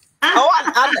that? You're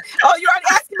already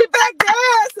asking me back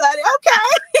there, sonny. Okay.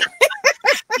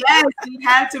 Yes, we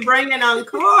have to bring an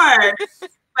encore.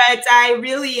 But I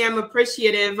really am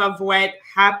appreciative of what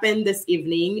happened this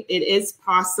evening. It is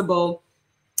possible,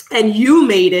 and you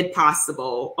made it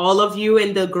possible. All of you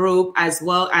in the group, as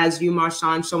well as you,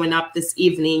 Marshaun, showing up this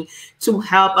evening to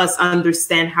help us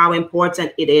understand how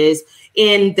important it is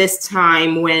in this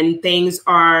time when things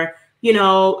are,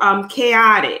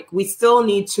 chaotic. We still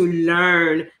need to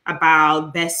learn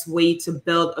about best way to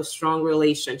build a strong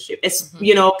relationship. It's,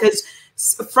 because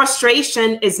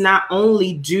frustration is not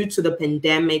only due to the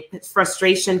pandemic.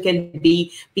 Frustration can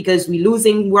be because we're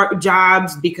losing work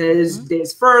jobs, because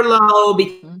there's furlough,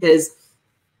 because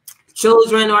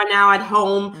children are now at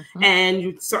home,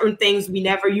 and certain things we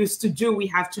never used to do, we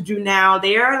have to do now.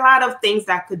 There are a lot of things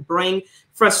that could bring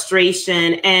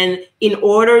frustration. And in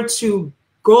order to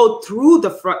go through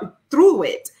through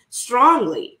it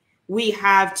strongly, we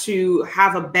have to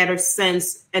have a better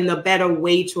sense and a better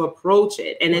way to approach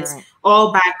it. And it's all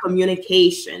about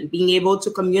communication, being able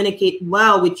to communicate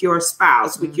well with your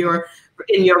spouse, with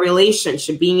in your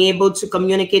relationship, being able to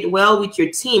communicate well with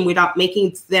your team without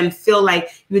making them feel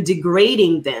like you're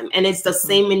degrading them. And it's the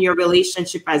same in your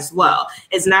relationship as well.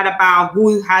 It's not about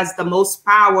who has the most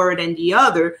power than the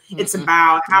other. It's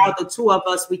about how the two of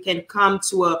us, we can come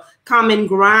to a common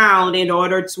ground in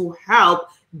order to help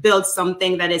build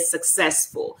something that is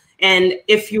successful. And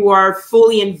if you are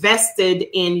fully invested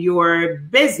in your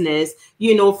business,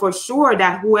 you know for sure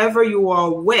that whoever you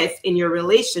are with in your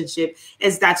relationship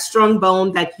is that strong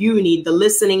bone that you need, the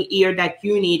listening ear that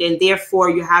you need. And therefore,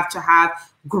 you have to have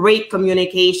great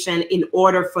communication in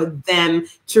order for them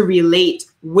to relate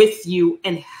with you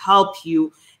and help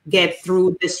you get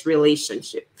through this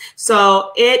relationship.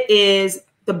 So it is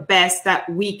the best that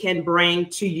we can bring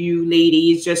to you,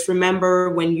 ladies. Just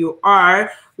remember, when you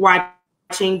are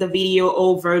watching the video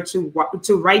over, to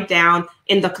write down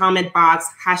in the comment box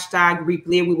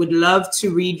 #replay. We would love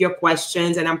to read your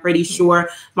questions, and I'm pretty sure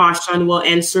Marshaun will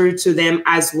answer to them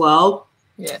as well.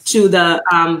 To the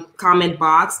comment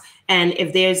box. And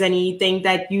if there's anything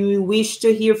that you wish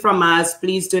to hear from us,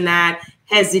 please do not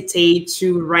hesitate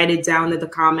to write it down in the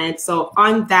comments. So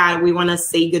on that, we want to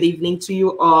say good evening to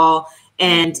you all,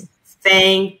 and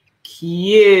thank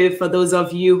you for those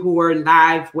of you who are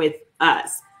live with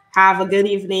us. Have a good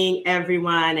evening,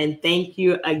 everyone, and thank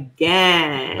you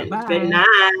again. Bye-bye. Good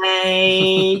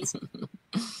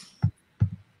night.